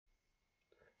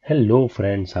Hello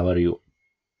friends, how are you?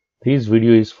 This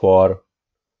video is for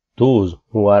those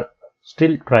who are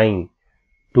still trying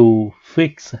to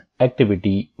fix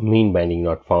activity mean binding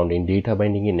not found in data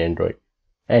binding in Android,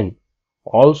 and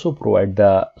also provide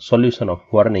the solution of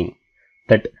warning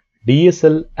that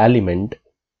DSL element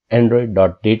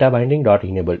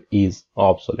Android.databinding.enable is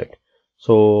obsolete.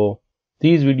 So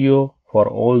this video for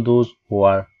all those who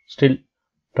are still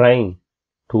trying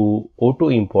to auto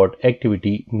import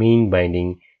activity mean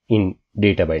binding in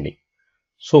data binding.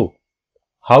 So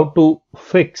how to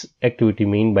fix activity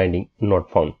mean binding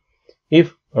not found?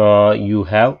 If you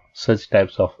have such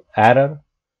types of error,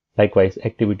 likewise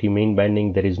activity mean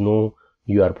binding, there is no,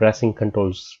 you are pressing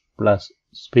Ctrl plus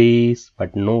space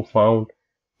but no found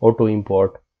auto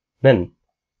import, then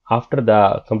after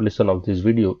the completion of this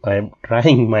video I am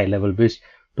trying my level best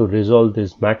to resolve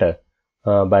this matter.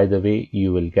 By the way,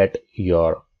 you will get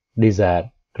your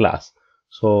desired class.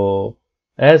 So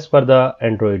as per the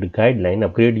Android guideline,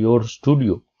 upgrade your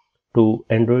studio to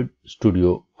Android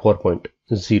Studio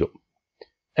 4.0.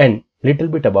 and little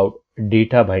bit about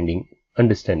data binding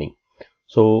understanding.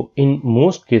 So in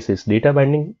most cases, data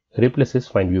binding replaces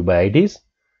find view by IDs,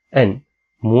 and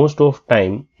most of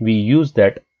time we use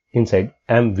that inside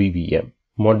MVVM,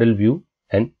 model view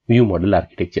and view model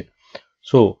architecture.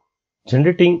 So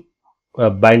generating a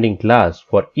binding class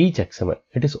for each XML,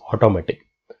 it is automatic.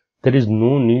 There is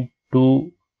no need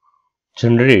to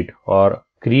generate or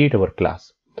create our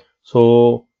class.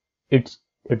 So it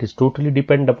is totally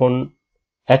depend upon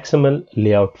XML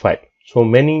layout file. So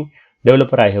many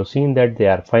developer I have seen that they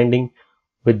are finding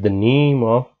with the name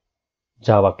of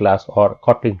Java class or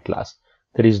Kotlin class.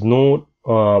 There is no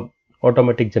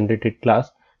automatic generated class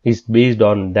is based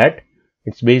on that.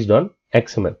 It's based on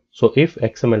XML. So if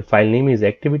XML file name is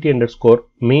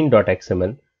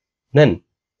activity_main.xml, then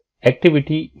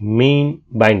activity main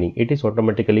binding, it is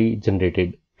automatically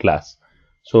generated class.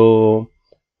 So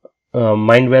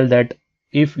mind well that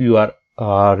if you are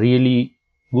really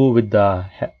go with the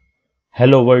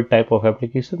hello world type of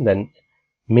application, then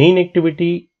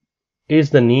MainActivity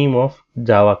is the name of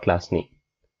Java class name,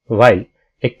 while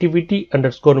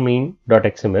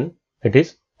activity_main.xml, it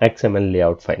is XML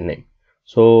layout file name.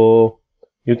 So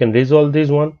you can resolve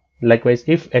this one. Likewise,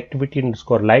 if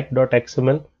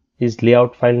activity_like.xml is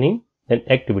layout file name, then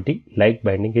activity like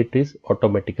binding, it is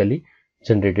automatically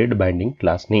generated binding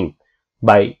class name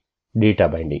by data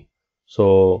binding.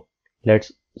 So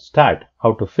let's start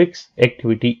how to fix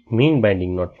activity mean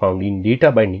binding not found in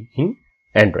data binding in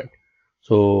Android.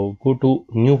 So go to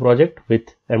new project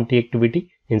with empty activity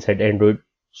inside Android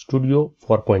Studio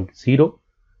 4.0.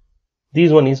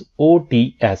 This one is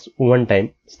OTS, one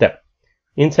time step.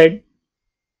 Inside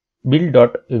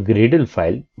build.gradle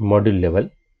file module level,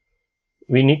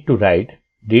 we need to write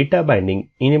data binding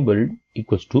enabled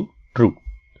equals to true.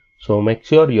 So make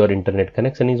sure your internet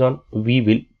connection is on. We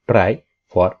will try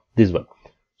for this one.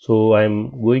 So I am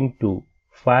going to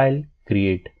file,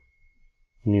 create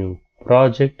new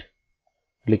project,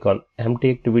 click on empty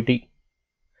activity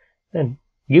and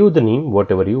give the name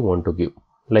whatever you want to give.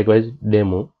 Likewise,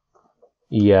 demo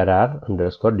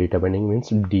err_data binding means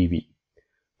dv.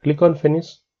 Click on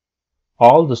finish.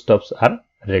 All the stuffs are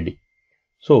ready.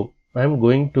 So I am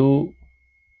going to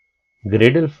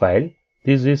Gradle file.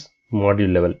 This is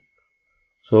module level.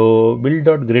 So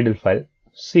build.gradle file.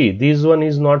 See, this one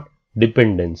is not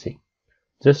dependency.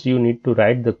 Just you need to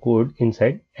write the code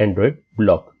inside Android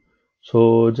block.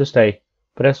 So just I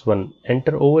press one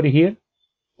enter over here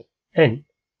and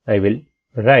I will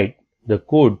write the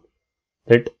code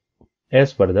that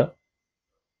as per the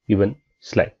given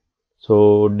slide.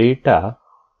 So data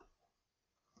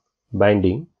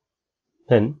binding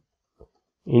then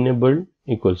enabled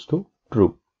equals to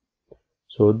true.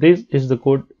 So this is the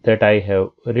code that I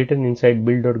have written inside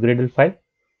build.gradle file.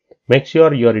 Make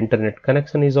sure your internet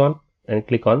connection is on and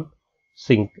click on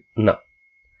sync now.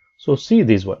 So see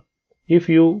this one. If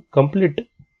you complete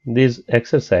this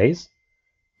exercise,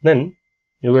 then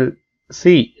you will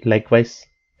see likewise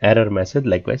error message,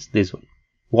 likewise this one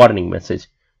warning message.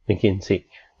 We can see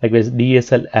likewise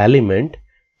DSL element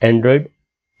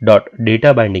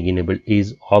Android.databinding enable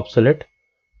is obsolete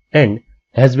and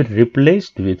has been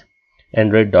replaced with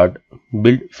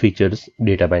Android.build features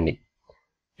data binding.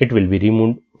 It will be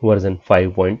removed version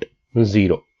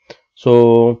 5.0.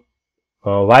 So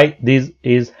why this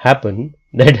is happen,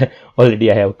 that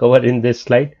already I have covered in this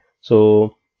slide.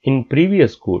 So in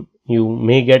previous code you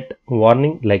may get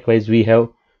warning. Likewise, we have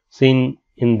seen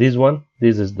in this one,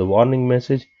 this is the warning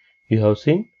message. You have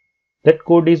seen that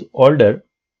code is older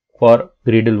for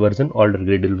Gradle version, older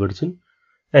Gradle version,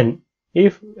 and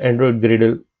if Android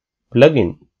Gradle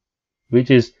plugin which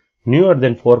is newer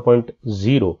than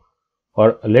 4.0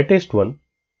 or latest one,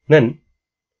 then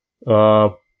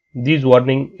this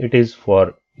warning it is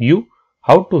for you.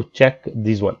 How to check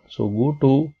this one? So go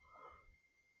to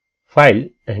file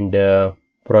and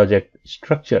project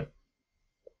structure.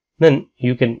 Then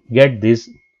you can get this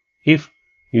if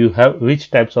you have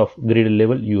which types of gradle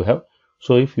level you have.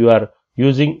 So if you are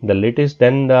using the latest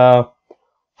than the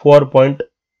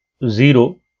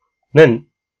 4.0, then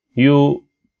you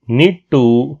need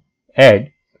to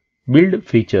add build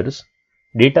features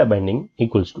data binding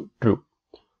equals to true.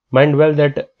 Mind well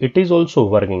that it is also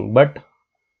working, but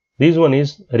this one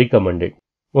is recommended.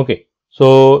 Okay,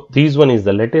 so this one is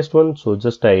the latest one. So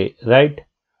just I write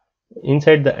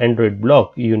inside the Android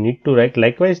block, you need to write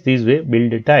likewise this way.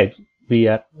 Build types, we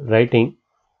are writing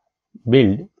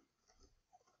build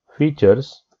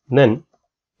features, then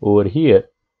over here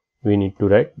we need to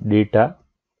write data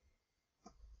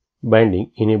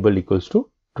binding enable equals to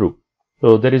true.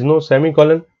 So there is no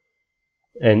semicolon,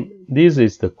 and this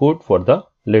is the code for the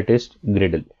latest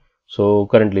Gradle. So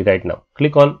currently right now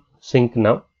click on sync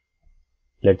now.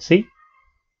 Let's see,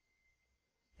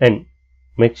 and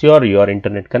make sure your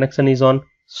internet connection is on.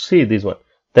 See this one,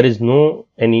 there is no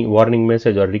any warning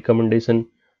message or recommendation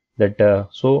that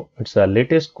so it's a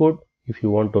latest code. If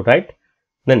you want to write,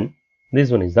 then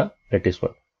this one is the latest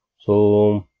one.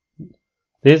 So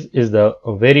this is the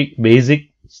very basic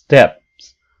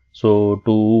steps so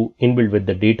to inbuild with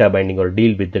the data binding or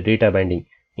deal with the data binding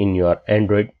in your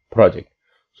Android project.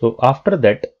 So after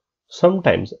that,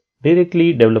 sometimes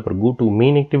directly developer go to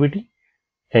MainActivity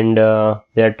and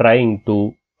they are trying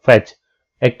to fetch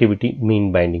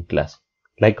ActivityMainBinding class.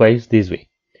 Likewise this way,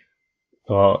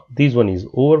 this one is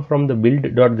over from the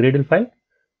build.gradle file.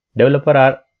 Developer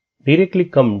are directly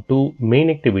come to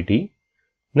MainActivity.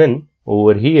 Then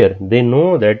over here they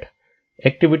know that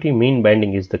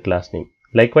ActivityMainBinding is the class name.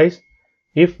 Likewise,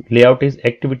 if layout is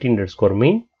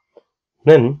activity_main,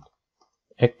 then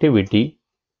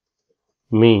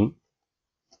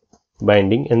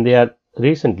ActivityMainBinding, and they are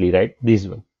recently write this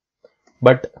one,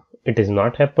 but it is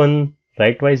not happen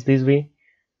rightwise this way.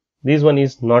 This one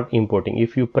is not importing.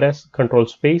 If you press control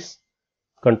space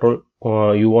control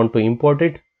you want to import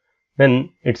it, then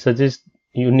it suggests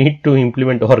you need to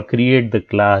implement or create the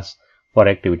class for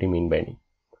ActivityMainBinding.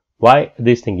 Why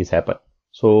this thing is happen?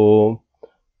 So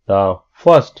the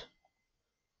first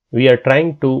we are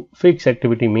trying to fix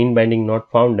ActivityMainBinding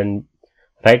not found, and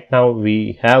right now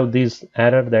we have this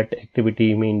error that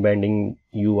ActivityMainBinding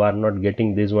you are not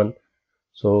getting this one.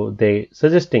 So they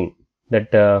suggesting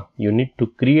that you need to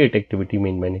create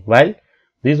ActivityMainBinding, while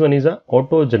this one is a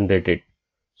auto generated.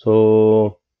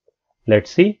 So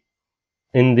let's see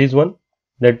in this one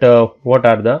that what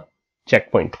are the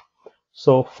checkpoint.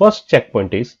 So first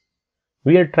checkpoint is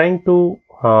we are trying to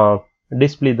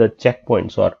display the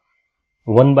checkpoints, or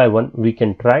one by one we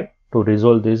can try to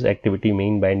resolve this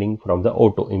ActivityMainBinding from the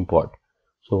auto import.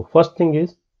 So first thing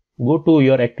is go to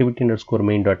your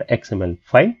activity_main.xml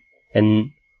file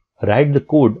and write the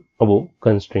code above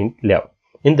constraint layout.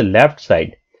 In the left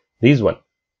side, this one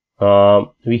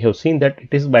we have seen that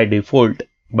it is by default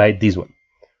by this one.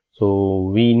 So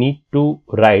we need to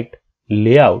write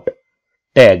layout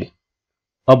tag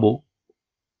above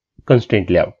constraint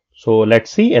layout. So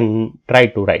let's see and try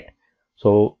to write.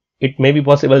 So it may be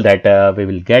possible that we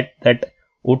will get that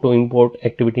auto import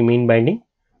ActivityMainBinding.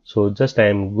 So just I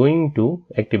am going to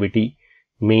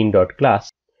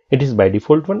ActivityMain.class. It is by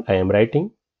default one. I am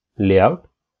writing layout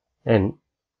and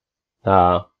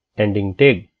ending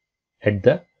tag at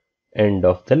the end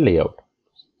of the layout,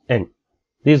 and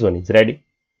this one is ready.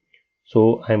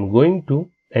 So I am going to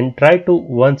and try to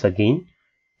once again.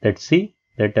 Let's see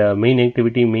that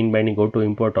MainActivity_main_binding auto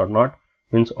import or not,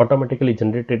 means automatically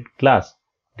generated class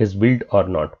it is built or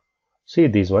not. See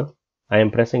this one, I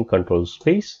am pressing control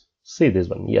space. See this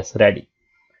one, yes, ready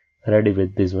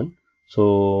with this one.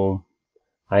 So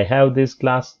I have this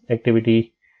class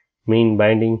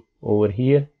ActivityMainBinding over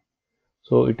here.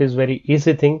 So it is very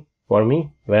easy thing for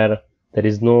me where there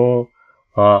is no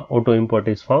auto import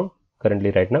is found.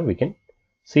 Currently right now we can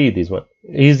see this one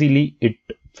easily it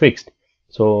fixed.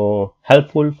 So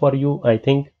helpful for you, I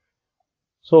think.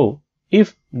 So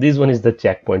if this one is the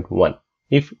checkpoint 1,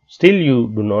 if still you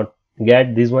do not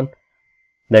get this one,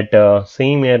 that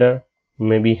same error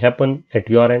maybe happen at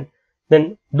your end,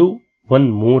 then do one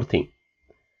more thing,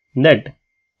 that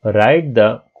write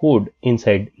the code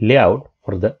inside layout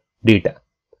for the data.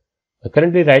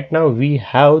 Currently right now we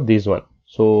have this one,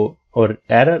 so our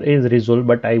error is resolved,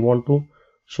 but I want to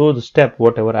show the step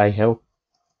whatever I have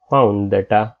found,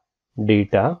 data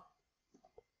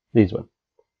this one.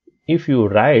 If you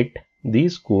write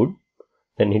this code,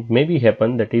 then it may be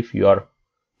happen that if your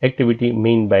activity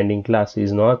main binding class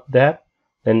is not there,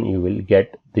 then you will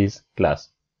get this class.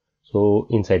 So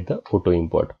inside the auto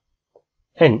import,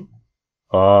 and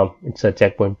it's a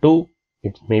checkpoint 2.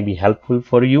 It may be helpful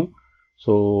for you.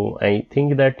 So I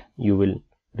think that you will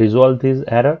resolve this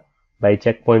error by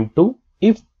checkpoint 2.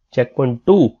 If checkpoint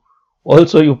 2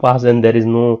 also you pass and there is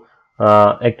no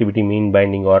activity main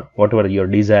binding or whatever your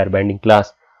desired binding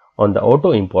class on the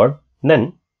auto import,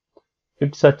 then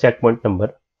it's a checkpoint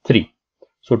number 3.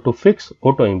 So to fix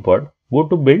auto import, go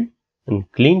to build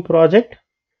and clean project.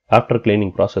 After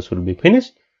cleaning process will be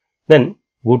finished, then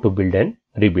go to build and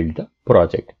rebuild the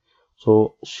project.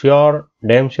 So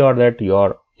damn sure that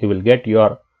you will get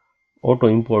your auto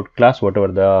import class, whatever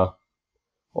the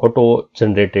auto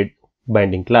generated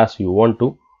binding class you want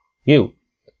to give,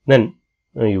 then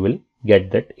you will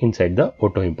get that inside the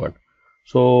auto import.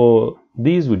 So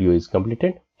this video is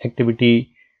completed.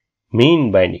 Activity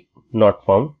main binding not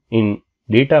found in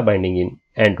data binding in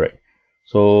Android.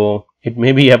 So it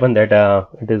may be happen that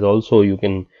it is also you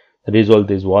can resolve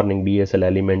this warning DSL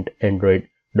element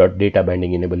Android.data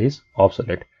binding enable is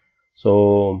obsolete.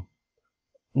 So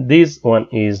this one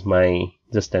is my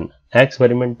just an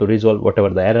experiment to resolve whatever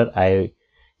the error I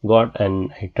got,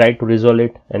 and I tried to resolve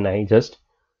it and I just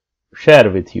share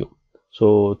with you.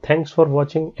 So thanks for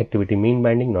watching activity main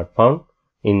binding not found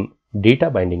in data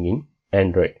binding in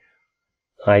Android.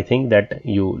 I think that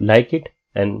you like it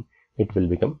and it will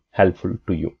become helpful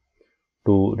to you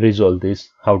to resolve this,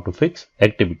 how to fix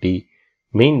activity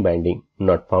main binding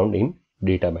not found in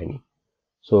data binding.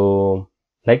 So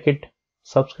like it,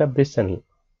 subscribe this channel.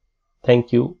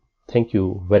 Thank you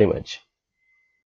very much.